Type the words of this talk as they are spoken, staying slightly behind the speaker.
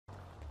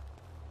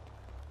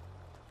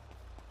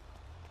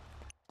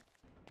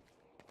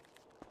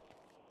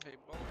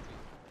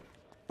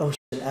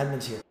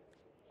Admin's here.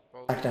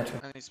 Act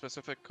natural. Any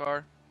specific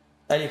car?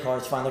 Any car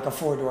is fine, like a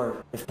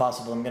 4-door if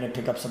possible. I'm gonna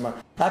pick up some.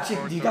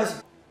 Actually, do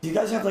you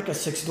guys have like a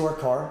 6-door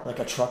car, like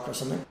a truck or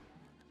something?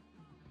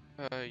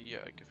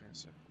 Yeah, give me a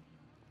sec.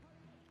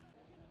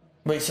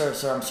 Wait, sir,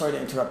 I'm sorry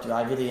to interrupt you.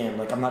 I really am.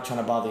 Like, I'm not trying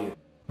to bother you.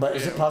 But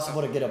is it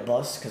possible to get a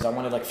bus? Because I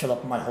want to like fill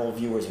up my whole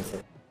viewers with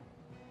it.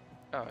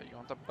 Oh, you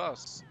want the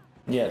bus?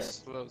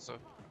 Yes. So,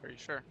 are you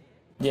sure?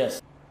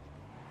 Yes.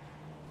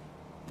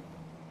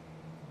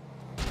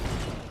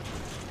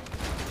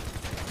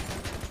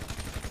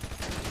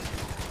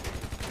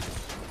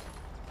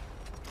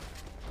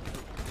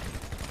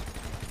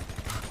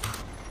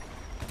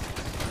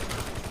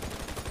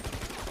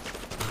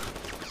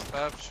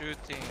 Stop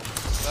shooting.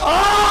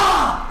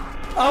 Ah!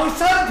 I was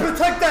trying to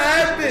protect the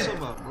admin!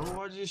 Bro,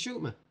 why did you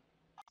shoot me?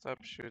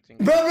 Stop shooting.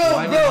 Bro,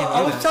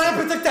 I was trying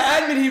to protect the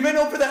admin. He ran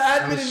over the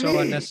admin and me. So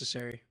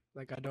unnecessary.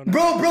 Like, I don't know.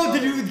 Bro,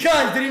 did you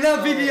not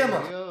VDM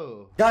us?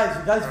 Yo. Guys,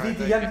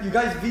 you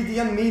guys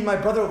VDM me and my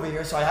brother over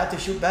here, so I had to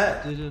shoot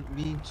back. Didn't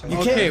mean to. You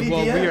Okay, can't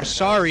well, VDM. we are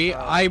sorry.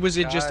 I was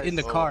just in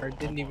the car.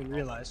 Didn't even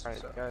realize.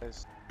 Alright,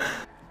 guys.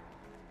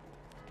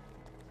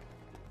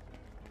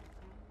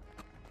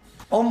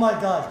 Oh my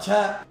God,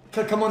 chat,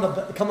 come on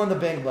the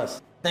bang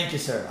bus. Thank you,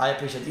 sir. I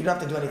appreciate it. You don't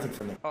have to do anything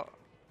for me. Oh,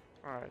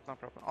 alright, no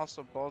problem.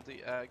 Also, both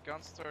the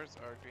gun stores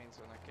are green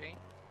zone, okay?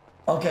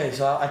 Okay,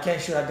 so I can't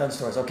shoot at gun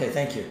stores. Okay,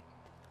 thank you.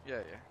 Yeah.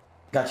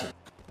 Got you.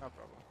 No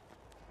problem.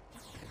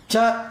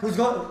 Chat, who's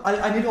going?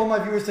 I need all my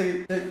viewers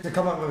to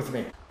come up with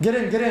me. Get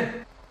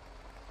in.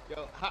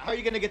 Yo, how are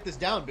you gonna get this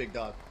down, big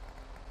dog?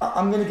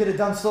 I'm gonna get it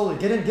done slowly.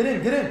 Get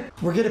in.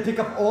 We're gonna pick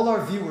up all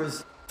our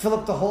viewers, fill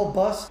up the whole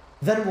bus,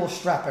 then we'll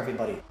strap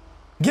everybody.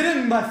 Get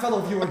in, my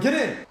fellow viewer, get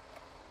in!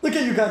 Look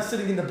at you guys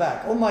sitting in the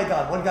back. Oh my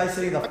God, one guy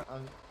sitting in the...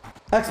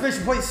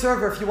 Exclamation point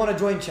server if you want to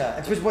join chat.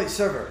 Exclamation point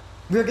server.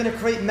 We're gonna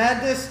create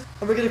madness,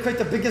 and we're gonna create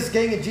the biggest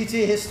gang in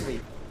GTA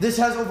history. This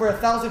has over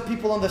 1,000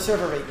 people on the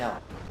server right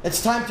now.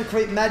 It's time to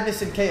create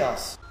madness and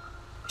chaos.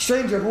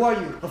 Stranger, who are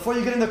you? Before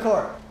you get in the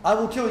car, I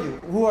will kill you.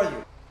 Who are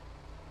you?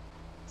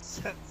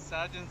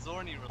 Sergeant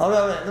Zorni.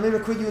 Alright, let me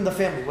recruit you in the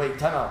family. Wait,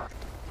 time out.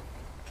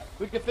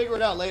 We can figure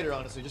it out later,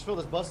 honestly. Just fill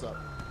this bus up.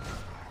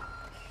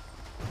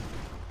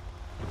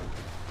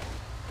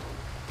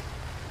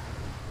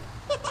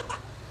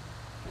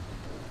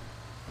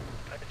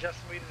 I just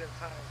made it in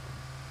time.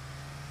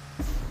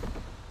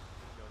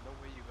 Yo, no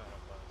way you got a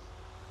bus.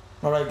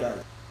 Alright,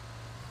 guys.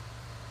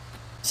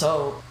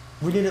 So,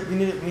 we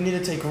need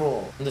to take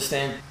roll.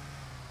 Understand?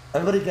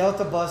 Everybody get out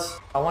the bus.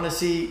 I want to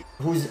see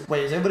who's...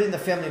 Wait, is everybody in the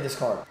family in this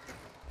car?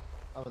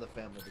 I'm in the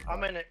family.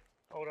 I'm in it.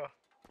 Hold on.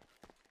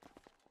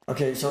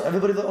 Okay, so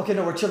everybody... Okay,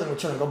 no, we're chilling.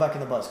 Go back in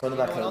the bus. Go in the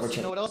back. We're You know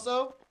chilling. what else,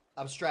 though?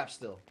 I'm strapped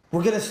still.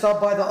 We're gonna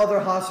stop by the other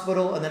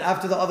hospital, and then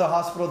after the other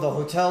hospital, the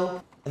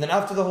hotel. And then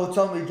after the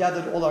hotel, we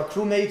gathered all our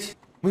crewmates.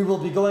 We will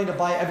be going to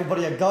buy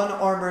everybody a gun,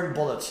 armor, and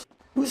bullets.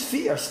 Whose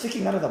feet are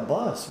sticking out of the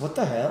bus? What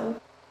the hell?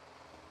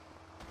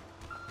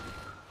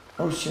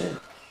 Oh shit.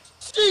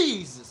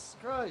 Jesus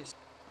Christ.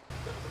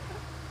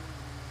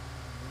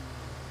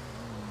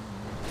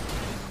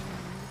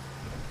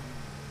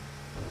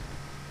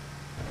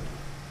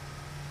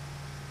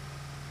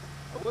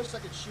 I wish I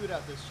could shoot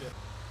out this shit.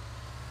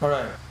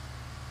 Alright.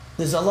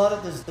 There's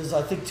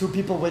I think 2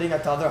 people waiting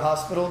at the other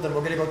hospital. Then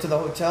we're gonna go to the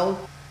hotel,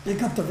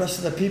 pick up the rest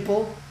of the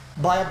people,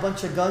 buy a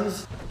bunch of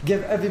guns,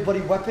 give everybody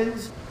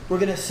weapons. We're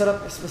gonna set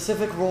up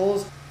specific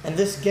roles, and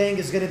this gang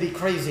is gonna be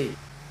crazy.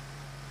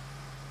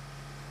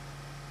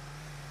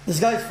 This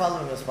guy's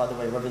following us, by the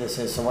way, whoever this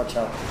is, so watch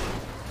out.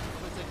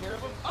 Take care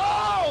of him?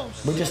 Oh,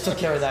 shit. We just took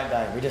care of that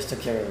guy. We just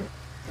took care of him.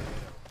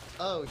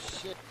 Oh,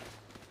 shit.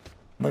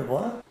 Wait,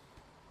 what?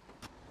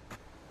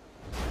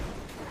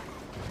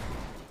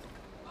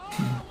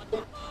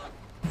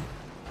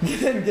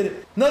 Get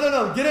in.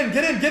 No. Get in.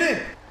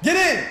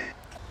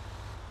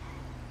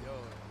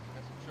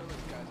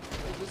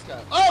 This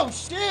guy. Oh,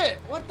 shit.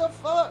 What the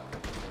fuck?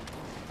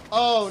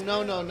 Oh,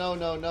 no.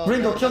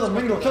 Ringo, kill him.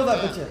 Ringo, kill that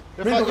bitch.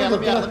 Ringo,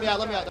 let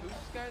me out.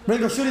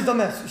 Ringo, shoot his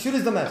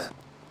dumbass.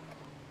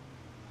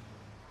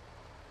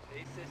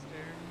 Hey,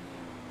 sister.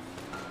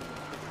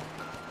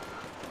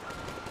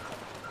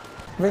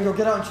 Ringo,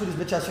 get out and shoot his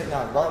bitch ass right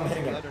now while I'm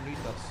hitting him.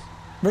 Underneath us.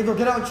 Ringo,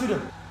 get out and shoot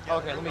him.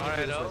 Okay, let me get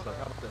this Alright, first.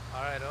 How about this?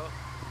 Alright,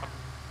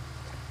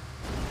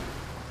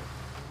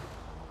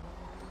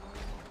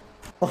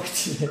 Oh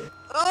shit.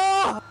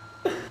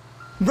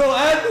 Bro,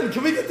 admin,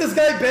 can we get this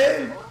guy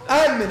banned?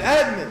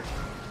 Admin.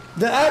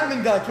 The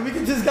admin guy, can we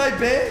get this guy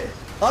banned?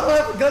 I don't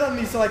have a gun on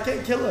me, so I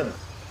can't kill him.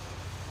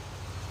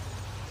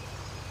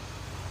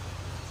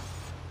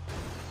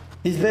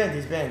 He's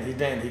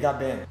banned. He got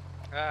banned.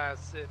 Ah,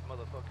 sit,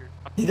 motherfucker.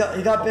 He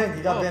got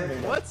banned.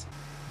 Ringo. What?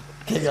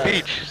 Okay,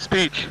 guys.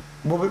 Speech.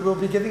 We'll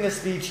be giving a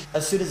speech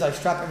as soon as I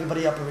strap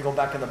everybody up and we go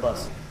back in the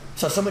bus.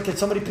 So can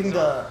somebody ping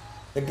the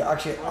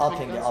actually, I'll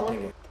ping it.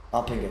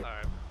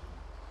 Alright.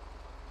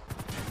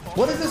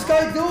 What is this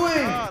guy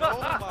doing?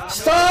 Oh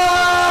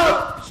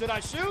Stop! Should I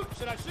shoot?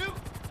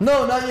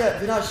 No, not yet.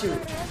 Do not shoot.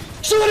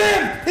 Shoot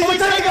him! He's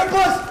attacking our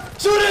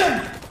bus! Shoot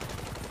him!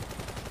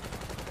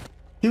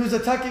 He was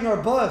attacking our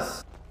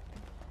bus.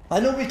 I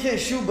know we can't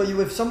shoot, but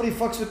if somebody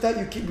fucks with that,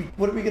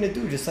 what are we gonna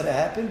do? Just let it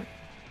happen?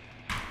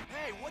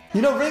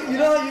 You know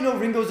how you know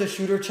Ringo's a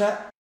shooter,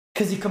 chat?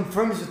 Cause he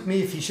confirms with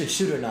me if he should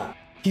shoot or not.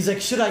 He's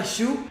like, should I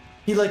shoot?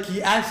 He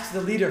asks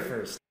the leader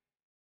first.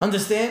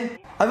 Understand?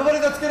 Everybody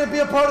that's gonna be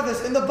a part of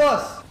this in the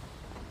bus.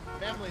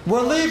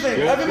 We're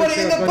leaving.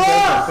 Everybody in the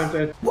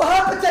bus. What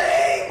happened to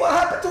A? What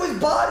happened to his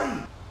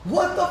body?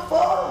 What the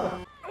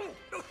fuck?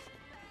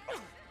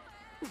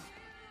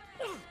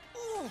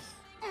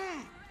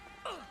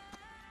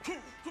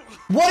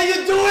 What are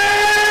you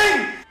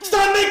doing?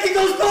 Stop making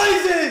those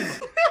noises!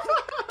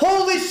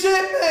 Holy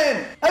shit,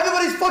 man!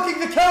 Everybody's fucking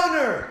the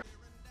counter!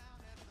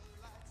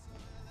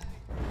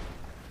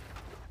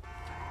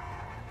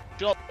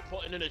 Job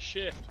putting in a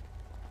shift.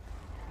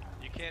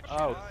 You can't shoot.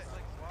 Oh.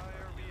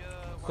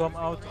 Come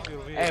out of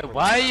your Hey,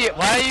 why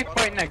are you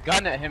pointing a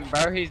gun at him,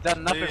 bro? He's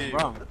done nothing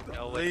wrong.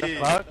 What the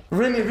fuck?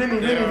 Remy,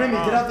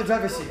 get out the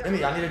driver's seat.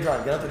 Remy, I need to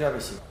drive. Get out the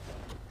driver's seat.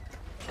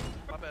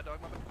 My bad, dog.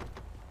 My bad.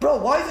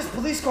 Bro, why is this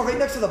police car right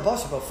next to the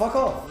bus, bro? Fuck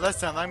off.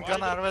 Listen, I'm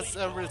gonna arrest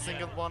every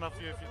single one of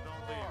you if you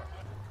don't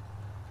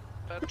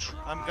leave.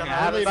 I'm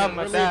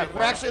gonna Yeah,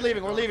 We're actually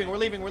leaving. We're leaving.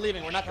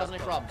 We're not causing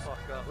any problems.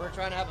 We're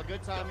trying to have a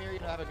good time here.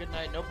 Have a good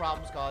night. No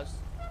problems caused.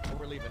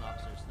 We're leaving,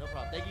 officers. No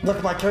problem. Thank you.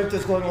 Look, my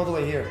character's going all the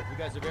way here. You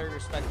guys are very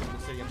respectful of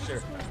the city, I'm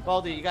sure.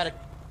 Baldy, you gotta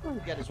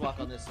get his walk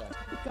on this side.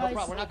 No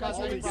problem. We're not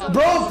causing any problems.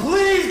 Bro,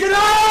 please get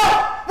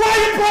out! Why are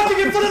you parking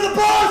in front of the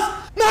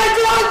bus?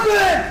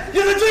 9-11!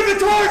 You're legit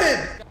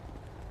retarded!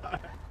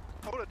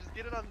 Hold on, just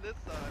get it on this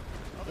side.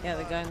 Yeah,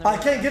 the guy in the I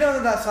can't get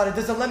on that side. It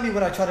doesn't let me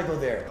when I try to go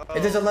there.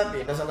 It doesn't let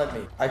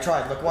me. I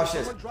tried. Look, watch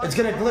this. It's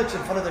gonna glitch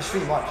in front of the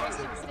stream. Watch.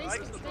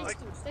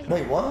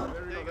 Wait, what?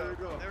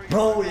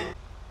 Bro,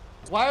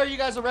 Why are you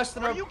guys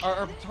arresting our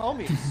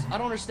homies? I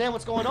don't understand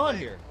what's going on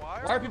here.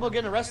 Why are people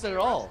getting arrested at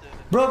all?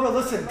 Bro,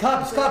 listen,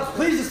 cops,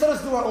 please just let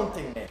us do our own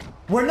thing, man.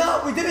 We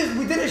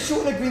didn't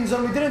shoot in a green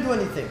zone. We didn't do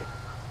anything.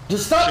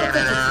 Just stop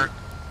attention seeking.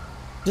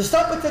 Just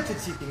stop attention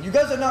seeking. You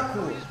guys are not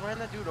cool. We just ran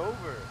that dude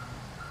over.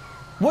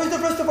 Where's the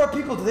rest of our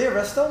people? Did they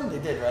arrest them? They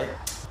did, right?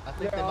 I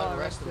think they might have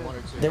arrested one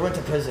or two. They went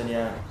to prison,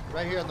 yeah.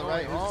 Right here on the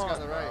right. Who's this guy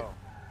on the right?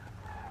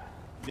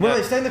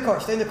 Wait, stay in the car.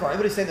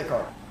 Everybody stay in the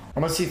car.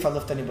 I'm gonna see if I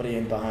left anybody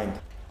in behind.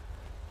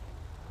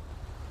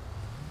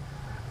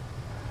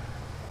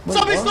 Wait,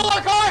 Somebody what? stole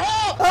our car!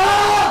 Help!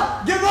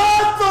 Ah! Get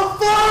off the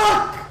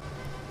fuck!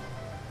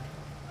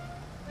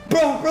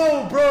 Bro.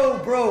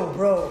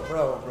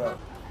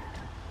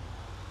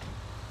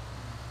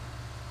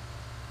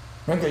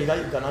 Ringo, you got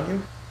your gun on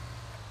you?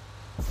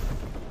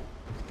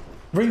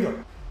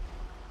 Ringo.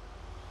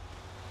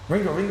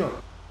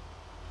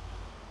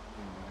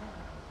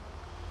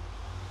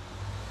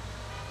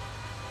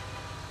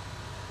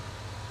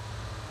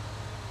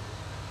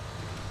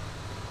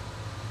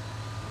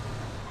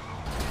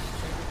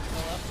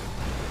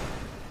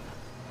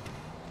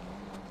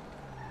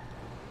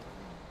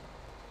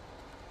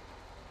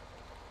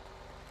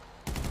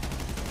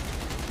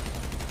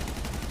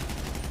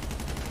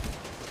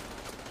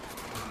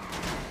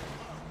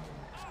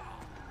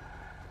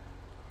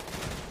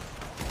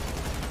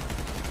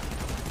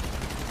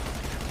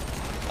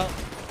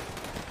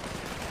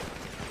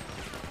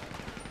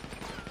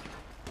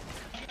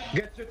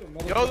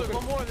 Yo, there's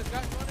one more. This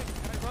guy's running.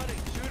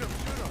 Shoot him.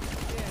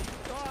 Yeah,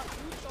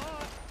 you saw.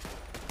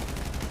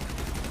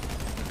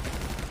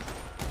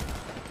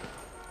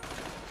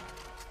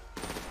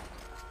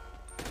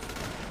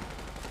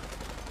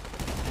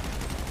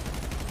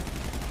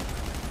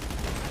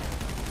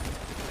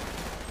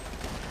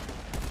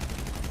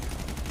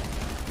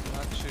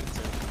 Not shoot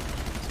him.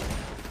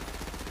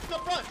 The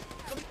front!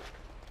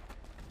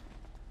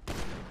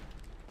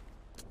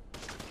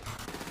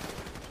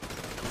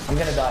 I'm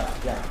gonna die.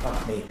 Yeah,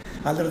 fuck me.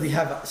 I literally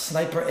have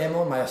sniper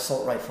ammo in my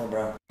assault rifle,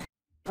 bro.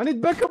 I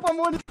need backup. I'm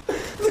on.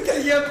 Look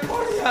at him,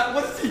 party hat.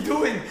 What is he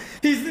doing?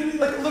 He's literally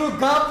like a little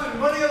goblin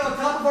running on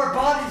top of our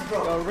bodies,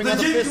 bro. Yo, ring on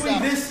the Legit fist doing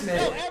out. this,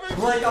 man.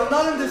 Like, I'm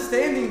not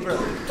understanding, bro.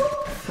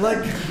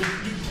 Like,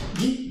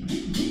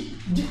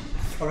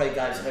 alright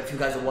guys, if you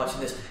guys are watching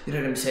this, you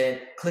know what I'm saying?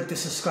 Click the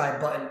subscribe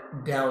button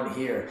down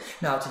here.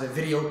 Now to the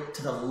video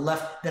to the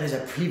left, that is a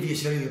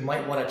previous video. You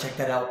might want to check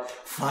that out.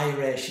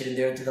 Fire ass shit in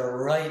there. And to the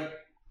right,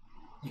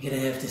 you're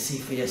gonna have to see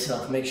for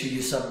yourself. Make sure you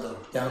sub though,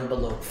 down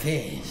below.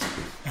 Fizz.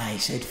 I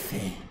said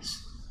fizz.